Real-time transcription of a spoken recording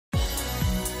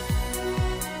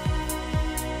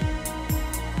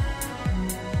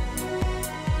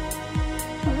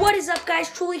What is up, guys?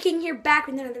 Truly King here, back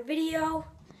with another video.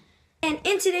 And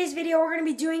in today's video, we're going to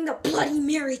be doing the Bloody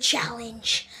Mary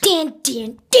challenge. Din,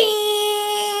 din,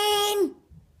 din!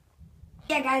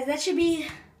 Yeah, guys, that should be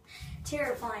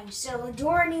terrifying. So the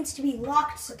door needs to be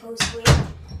locked, supposedly.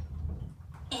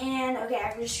 And, okay,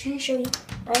 I'm just going to show you.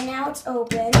 Right now, it's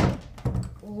open.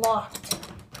 Locked.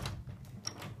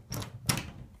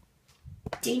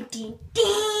 Din, din,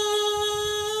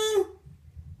 din!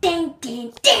 Ding,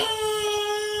 ding, ding!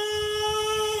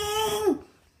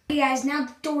 Hey guys, now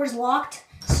the door's locked.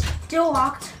 Still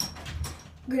locked.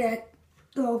 I'm gonna,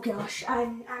 oh gosh,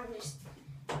 I'm just,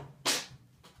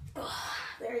 oh,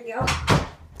 there we go.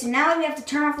 So now we have to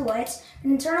turn off the lights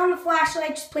and turn on the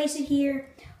flashlight, just place it here.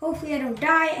 Hopefully I don't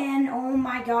die, and oh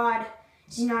my god,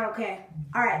 this is not okay.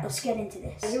 All right, let's get into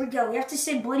this. Here we go. We have to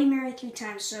say Bloody Mary 3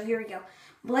 times, so here we go.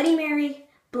 Bloody Mary,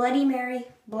 Bloody Mary,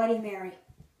 Bloody Mary.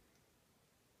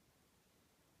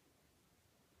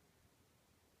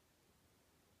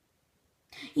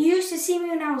 You used to see me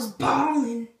when I was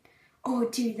balling. Oh,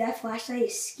 dude, that flashlight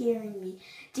is scaring me.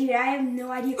 Dude, I have no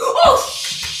idea. Oh,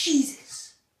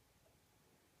 Jesus.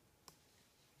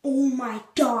 Oh, my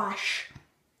gosh.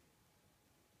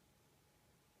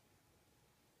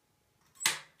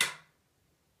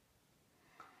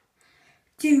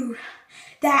 Dude,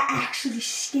 that actually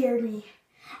scared me.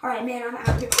 All right, man, I'm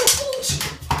out here. Oh,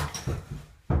 shit.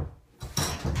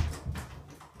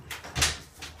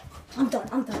 I'm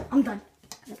done.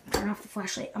 Turn off the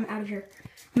flashlight. I'm out of here.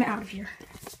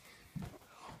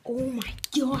 Oh my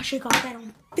gosh, I got that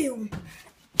on film.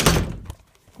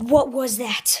 What was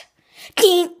that?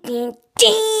 Ding, ding, ding!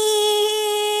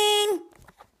 Oh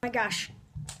my gosh.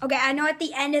 Okay, I know at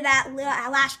the end of that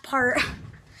last part,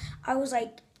 I was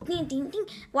like, ding, ding, ding.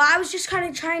 Well, I was just kind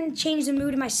of trying to change the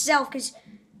mood of myself because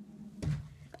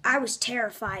I was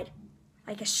terrified,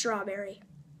 like a strawberry.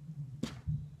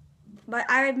 But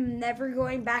I'm never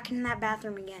going back in that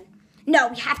bathroom again. No,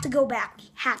 we have to go back.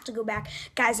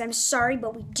 Guys, I'm sorry,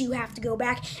 but we do have to go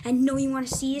back. I know you want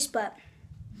to see us, but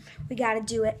we got to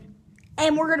do it.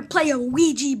 And we're going to play a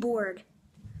Ouija board.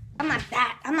 I'm not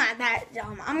that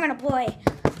dumb. We're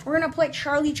going to play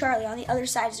Charlie Charlie on the other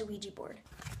side of the Ouija board.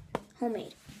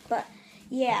 Homemade. But,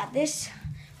 yeah, we're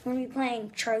going to be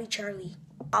playing Charlie Charlie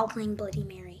while playing Bloody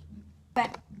Mary.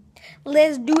 But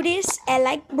let's do this and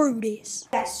like Brutus.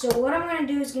 Yeah, so what I'm going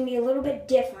to do is going to be a little bit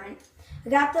different. I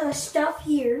got the stuff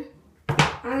here.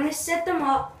 I'm going to set them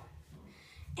up.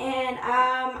 And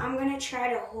I'm going to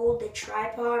try to hold the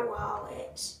tripod while I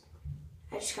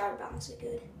just got to balance it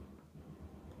good.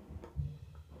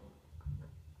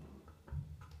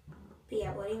 But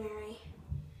yeah, Bloody Mary.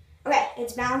 Okay,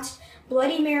 it's balanced.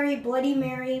 Bloody Mary, Bloody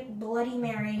Mary, Bloody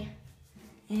Mary.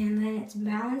 And then it's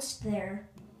balanced there.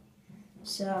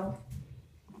 So,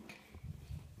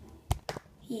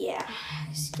 yeah,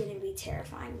 it's going to be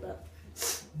terrifying, but,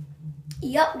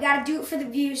 yep, we got to do it for the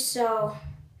views, so,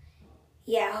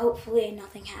 yeah, hopefully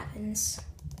nothing happens.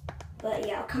 But,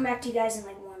 yeah, I'll come back to you guys in,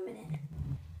 like, 1 minute.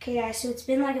 Okay, guys, so it's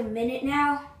been, like, a minute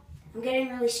now. I'm getting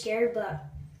really scared, but,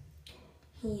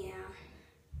 yeah.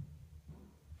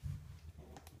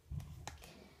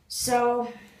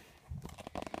 So,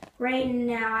 right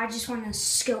now, I just want to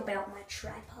scope out my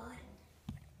tripod.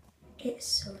 It's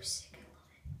so sick,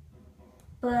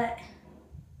 I love it. But,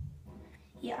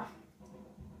 yeah.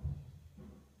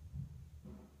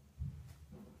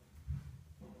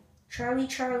 Charlie,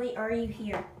 Charlie, are you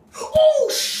here?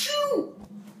 Oh, shoot!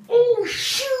 Oh,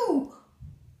 shoot!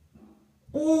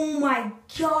 Oh, my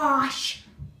gosh!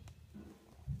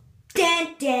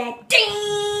 Dun, dun, ding!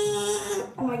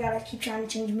 Oh, my God, I keep trying to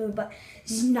change the mood, but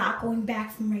this is not going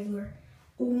back from regular.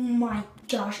 Oh my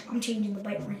gosh, I'm changing the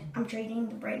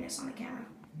brightness on the camera.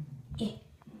 Yeah.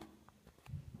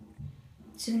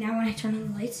 So now when I turn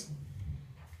on the lights,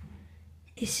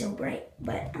 it's so bright,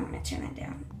 but I'm gonna turn that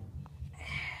down.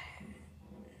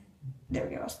 There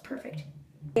we go, it's perfect.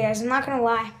 Hey guys, I'm not gonna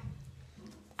lie.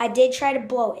 I did try to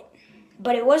blow it,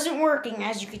 but it wasn't working,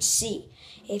 as you could see.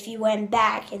 If you went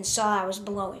back and saw I was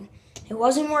blowing. It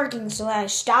wasn't working, so I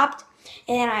stopped.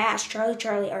 And then I asked Charlie,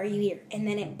 Charlie, are you here? And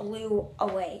then it blew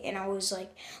away. And I was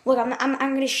like, look, I'm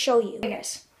going to show you. Hey,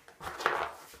 guys.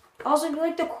 Also, if you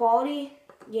like the quality,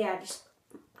 yeah,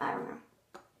 I don't know.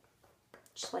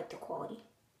 Just like the quality.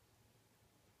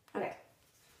 Okay.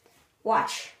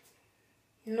 Watch.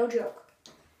 No joke.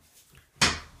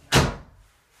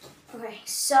 Okay,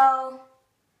 so,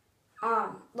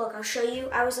 look, I'll show you.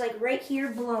 I was like right here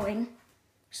blowing.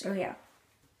 So, yeah.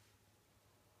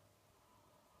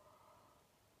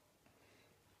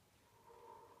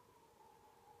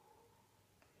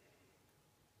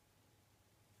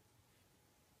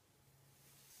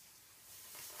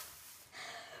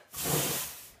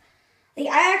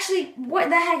 I actually, what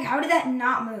the heck? How did that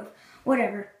not move?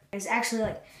 Whatever. It's actually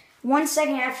like 1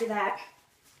 second after that.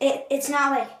 It's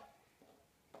not like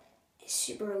it's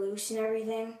super loose and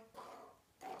everything.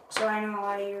 So I know a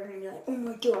lot of you are gonna be like, oh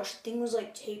my gosh, the thing was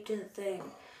like taped to the thing.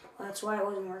 Well, that's why it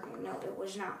wasn't working. No, it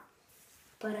was not.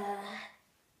 But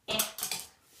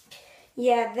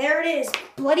yeah, there it is.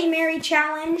 Bloody Mary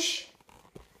challenge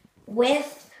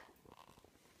with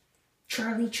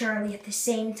Charlie at the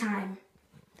same time.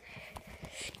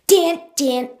 Dun,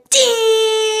 dun,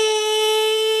 dun!